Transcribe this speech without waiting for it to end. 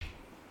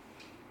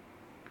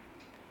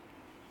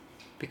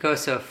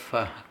Because of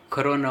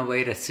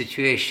coronavirus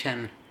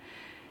situation,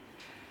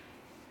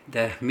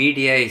 the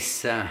media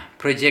is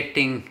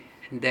projecting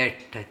that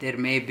there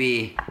may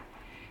be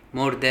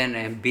more than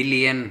 1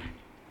 billion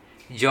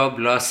job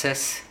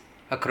losses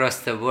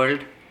across the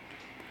world.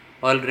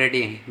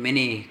 Already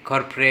many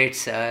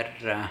corporates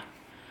are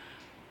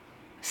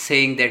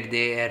saying that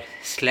they are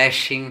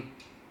slashing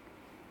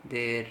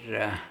their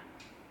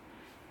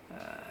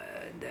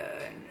the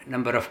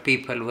number of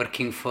people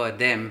working for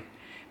them.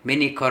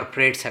 Many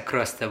corporates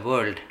across the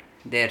world,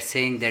 they are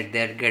saying that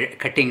they are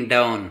cutting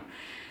down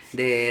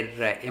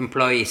their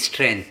employee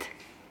strength.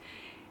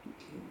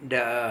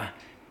 The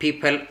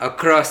people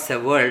across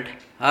the world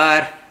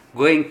are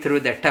going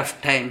through the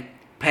tough time,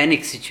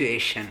 panic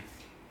situation.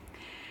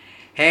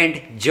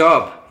 And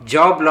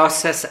job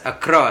losses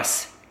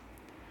across.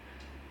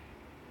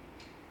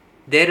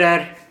 There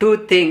are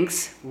two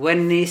things.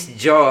 One is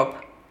job,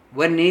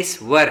 one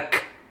is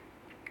work.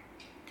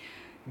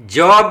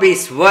 Job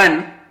is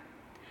one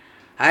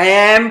I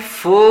am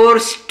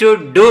forced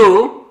to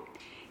do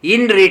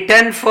in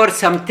return for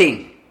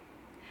something.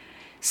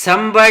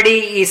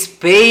 Somebody is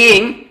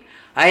paying,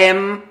 I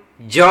am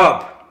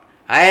job.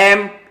 I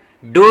am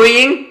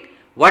doing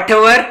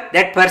whatever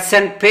that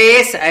person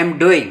pays, I am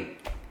doing.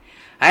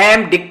 I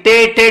am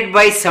dictated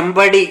by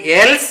somebody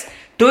else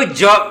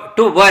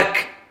to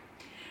work.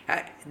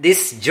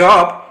 This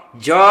job,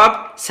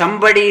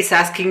 somebody is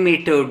asking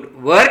me to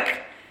work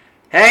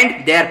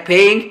and they are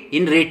paying,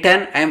 in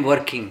return I am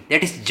working.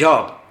 That is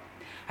job.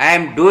 I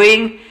am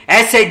doing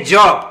as a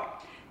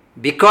job.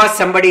 Because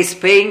somebody is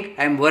paying,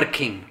 I am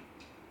working.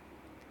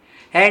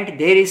 And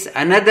there is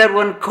another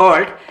one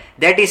called,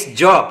 that is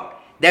job.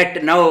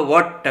 That now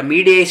what the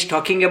media is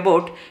talking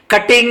about,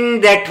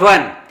 cutting that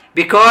one.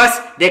 Because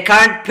they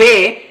can't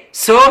pay,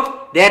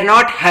 so they are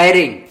not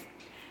hiring.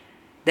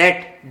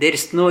 That there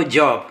is no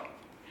job.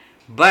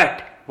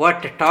 But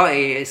what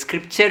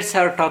scriptures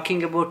are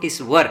talking about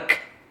is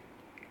work.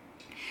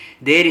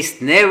 There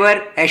is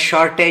never a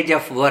shortage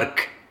of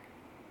work.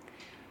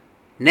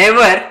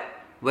 Never,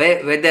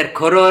 whether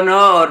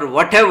corona or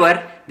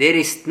whatever, there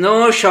is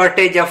no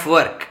shortage of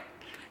work.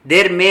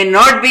 There may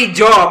not be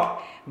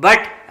job, but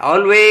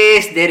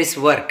always there is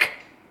work.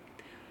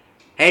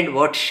 And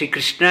what Sri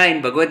Krishna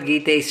in Bhagavad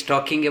Gita is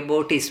talking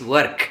about is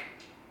work.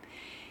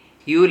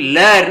 You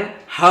learn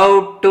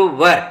how to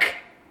work.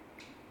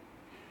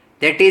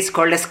 That is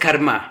called as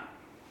karma.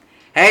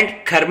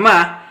 And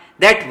karma,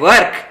 that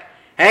work,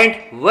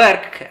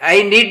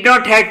 I need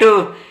not have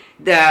to,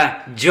 the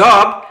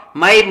job,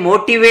 my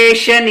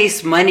motivation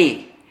is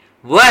money.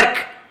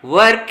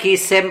 Work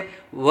is a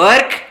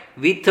work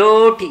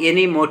without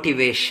any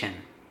motivation.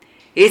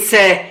 It's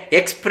an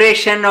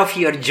expression of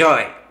your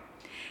joy.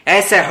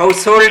 As a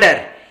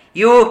householder,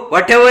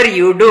 whatever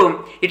you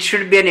do, it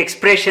should be an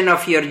expression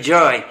of your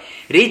joy.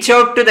 Reach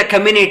out to the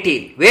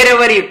community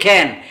wherever you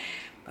can.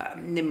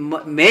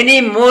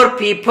 Many more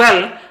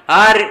people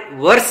are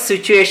worse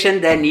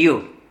situation than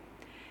you.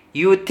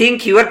 You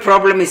think your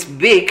problem is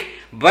big,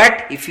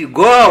 but if you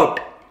go out,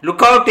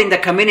 look out in the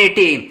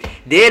community,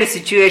 their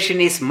situation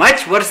is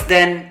much worse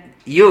than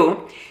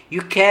you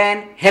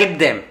can help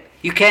them.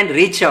 You can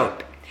reach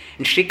out.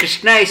 And Sri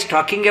Krishna is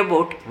talking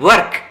about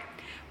work.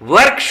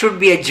 Work should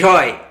be a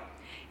joy.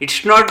 It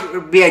should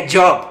not be a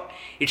job.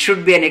 It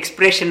should be an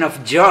expression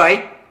of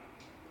joy.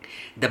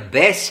 The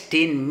best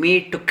in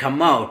me to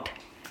come out.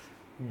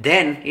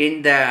 Then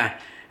in the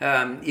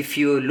if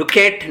you look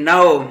at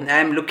now, I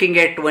am looking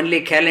at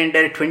only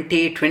calendar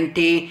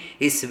 2020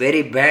 is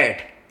very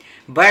bad.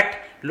 But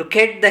look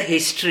at the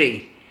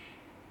history.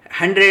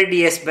 100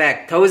 years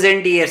back,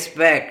 1000 years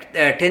back,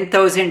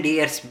 10,000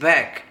 years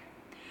back.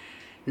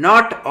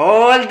 Not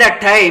all the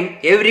time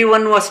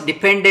everyone was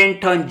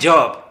dependent on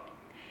job.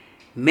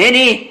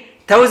 Many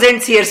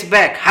thousands years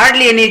back,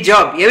 hardly any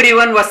job.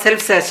 Everyone was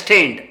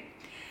self-sustained,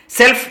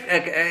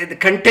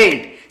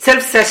 self-contained,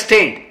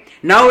 self-sustained.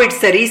 Now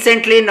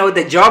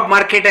the job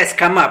market has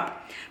come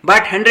up.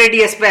 But 100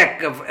 years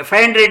back,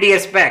 500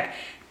 years back,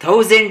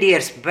 1000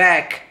 years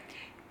back,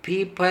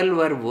 people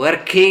were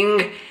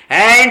working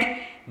and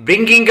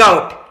bringing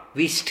out.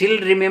 We still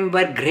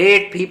remember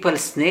great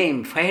people's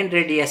name.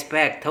 500 years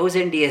back,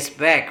 1000 years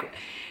back,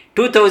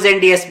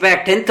 2000 years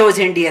back,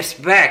 10,000 years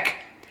back.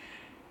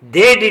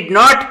 They did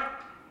not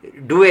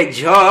do a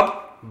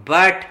job,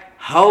 but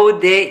how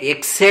they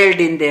excelled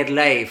in their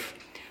life.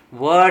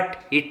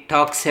 What it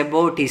talks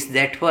about is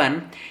that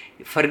one.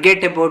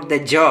 Forget about the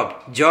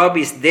job. Job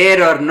is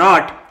there or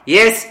not.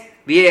 Yes,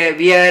 we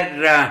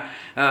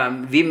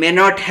may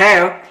not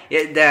have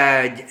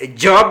the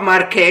job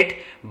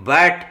market,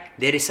 but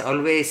there is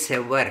always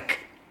a work.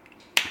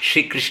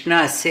 Sri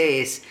Krishna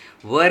says,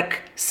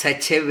 work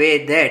such a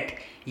way that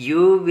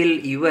your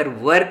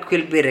work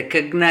will be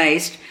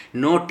recognized,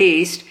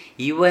 noticed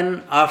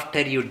even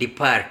after you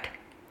depart.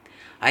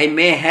 I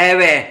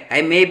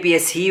may be a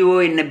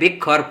CEO in a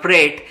big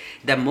corporate.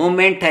 The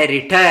moment I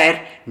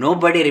retire,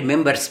 nobody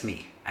remembers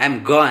me. I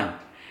am gone.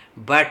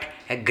 But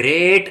a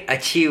great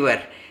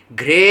achiever,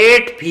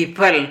 great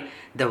people,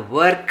 the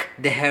work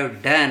they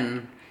have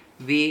done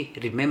we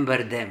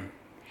remember them.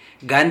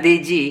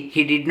 Gandhiji,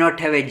 he did not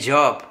have a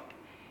job.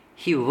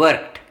 He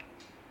worked.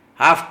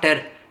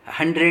 After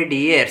 100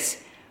 years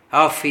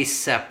of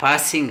his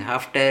passing,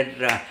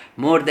 after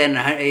more than,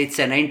 it's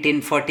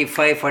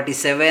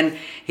 1945-47,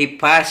 he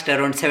passed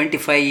around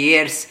 75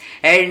 years,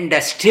 and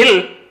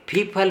still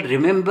people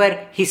remember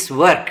his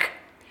work,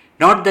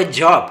 not the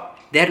job.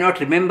 They are not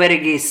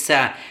remembering his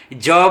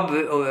job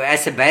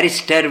as a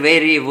barrister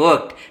where he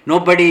worked.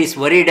 Nobody is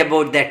worried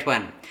about that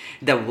one.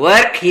 The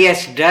work he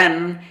has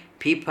done,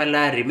 people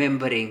are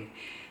remembering.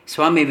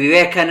 Swami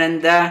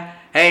Vivekananda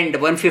and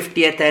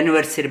 150th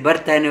anniversary,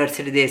 birth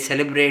anniversary they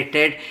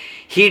celebrated.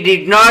 He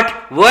did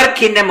not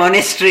work in a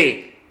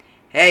monastery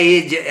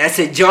as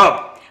a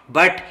job,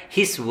 but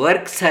his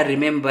works are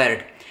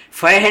remembered.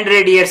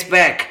 500 years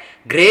back,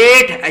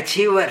 great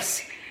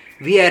achievers,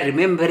 we are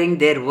remembering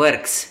their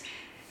works.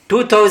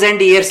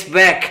 2000 years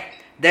back,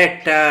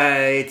 that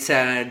it's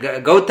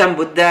Gautam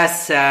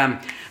Buddha's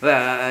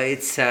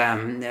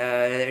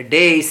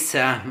days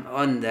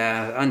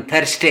on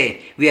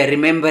Thursday, we are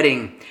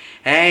remembering.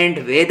 And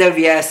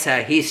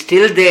Vedavyasa, he is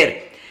still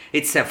there.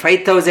 It's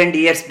 5,000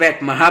 years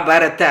back,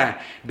 Mahabharata.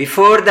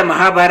 Before the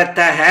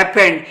Mahabharata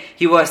happened,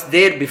 he was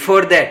there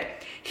before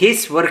that.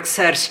 His works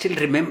are still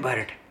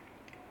remembered.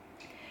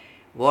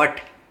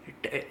 What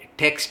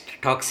text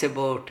talks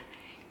about?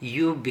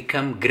 You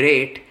become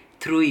great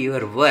through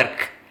your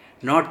work,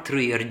 not through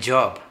your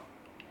job.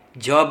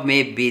 Job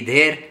may be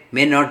there,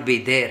 may not be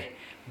there,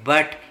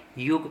 but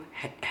you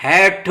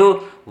have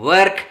to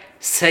work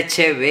such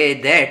a way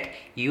that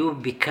you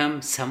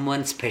become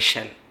someone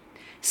special,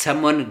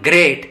 someone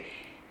great,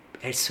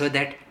 so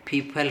that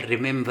people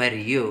remember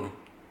you.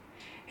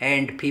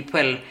 And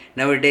people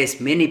nowadays,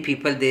 many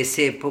people, they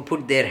say,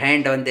 put their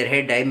hand on their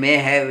head, I may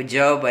have a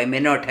job, I may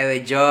not have a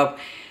job.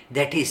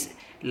 That is,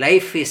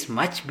 life is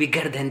much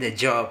bigger than the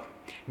job.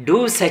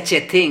 Do such a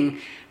thing,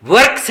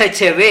 work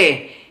such a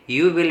way,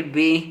 you will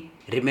be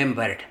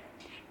remembered.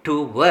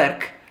 To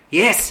work,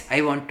 yes,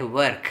 I want to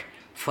work.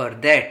 For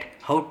that,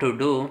 how to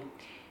do?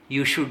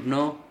 You should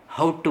know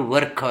how to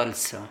work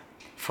also.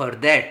 For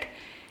that,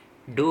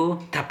 do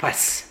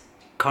tapas.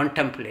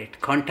 Contemplate.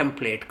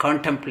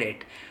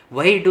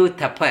 Why do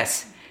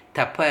tapas?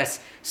 Tapas,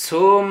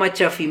 so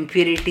much of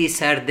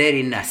impurities are there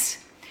in us.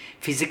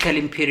 Physical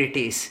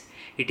impurities.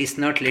 It is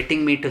not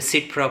letting me to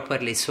sit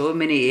properly. So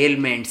many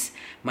ailments.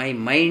 My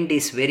mind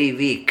is very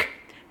weak.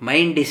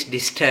 Mind is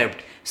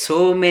disturbed.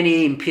 So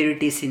many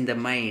impurities in the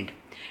mind.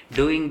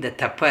 Doing the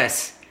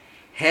tapas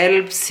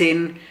helps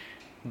in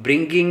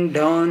bringing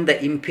down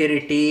the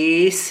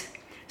impurities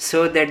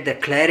so that the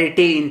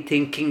clarity in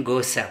thinking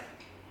goes up.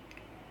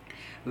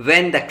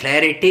 When the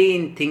clarity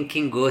in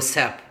thinking goes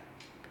up,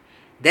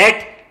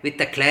 that with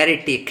the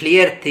clarity,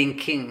 clear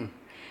thinking,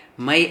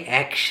 my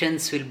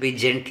actions will be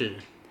gentle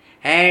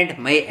and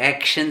my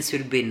actions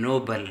will be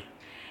noble.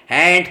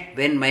 And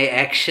when my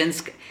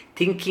actions,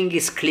 thinking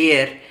is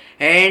clear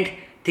and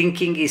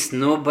thinking is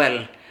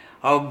noble,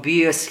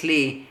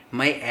 obviously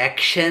my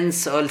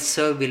actions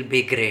also will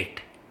be great.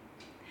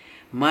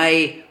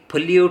 My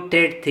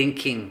polluted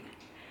thinking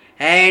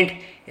and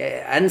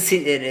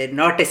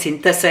not a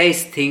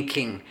synthesized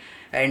thinking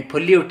and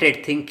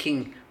polluted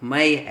thinking,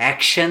 my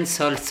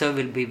actions also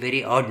will be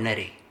very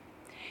ordinary.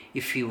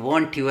 If you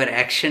want your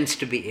actions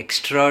to be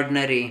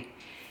extraordinary,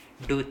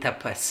 do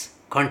tapas,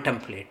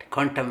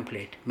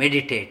 contemplate,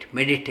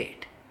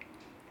 meditate.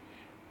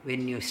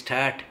 When you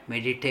start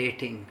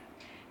meditating,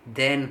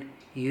 then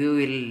you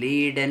will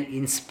lead an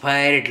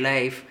inspired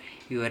life.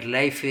 Your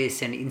life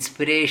is an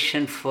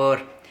inspiration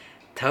for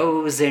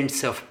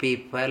thousands of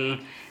people.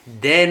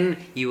 Then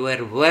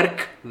your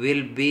work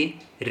will be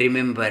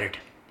remembered.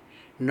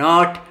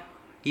 Not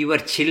your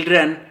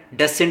children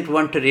doesn't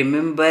want to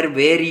remember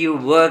where you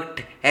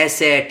worked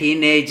as a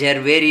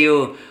teenager, where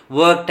you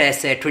worked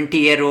as a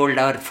 20-year-old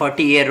or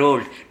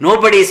 40-year-old.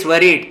 Nobody is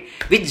worried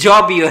which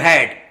job you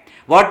had,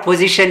 what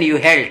position you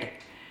held.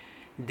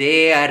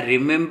 They are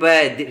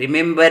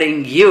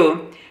remembering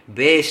you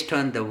based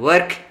on the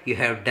work you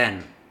have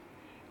done.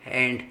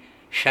 And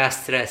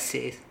Shastra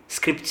says,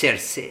 Scripture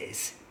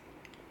says,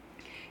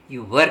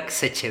 you work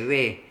such a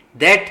way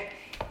that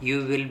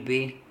you will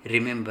be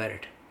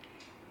remembered.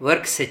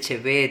 Work such a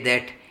way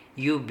that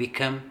you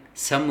become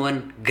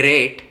someone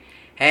great,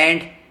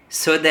 and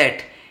so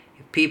that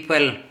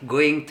people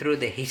going through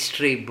the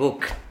history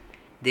book,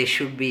 they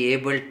should be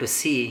able to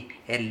see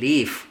a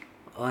leaf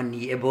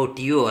about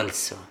you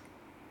also.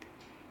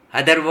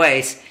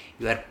 Otherwise,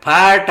 you are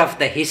part of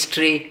the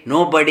history,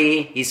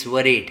 nobody is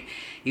worried.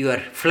 You are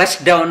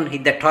flushed down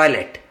in the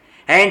toilet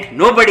and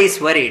nobody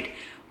is worried.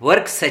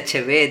 Work such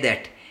a way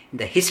that in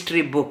the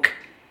history book,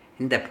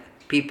 in the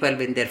people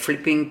when they are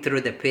flipping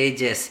through the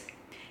pages,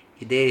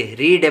 they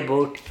read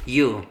about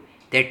you.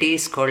 That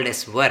is called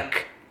as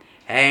work,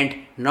 and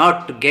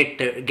not to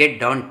get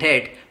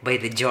daunted by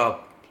the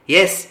job.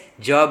 Yes,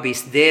 job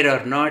is there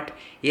or not.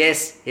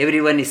 Yes,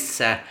 everyone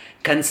is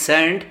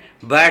concerned,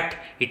 but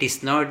it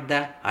is not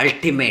the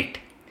ultimate.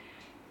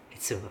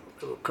 It's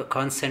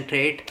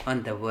concentrate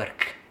on the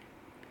work.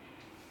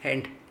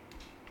 And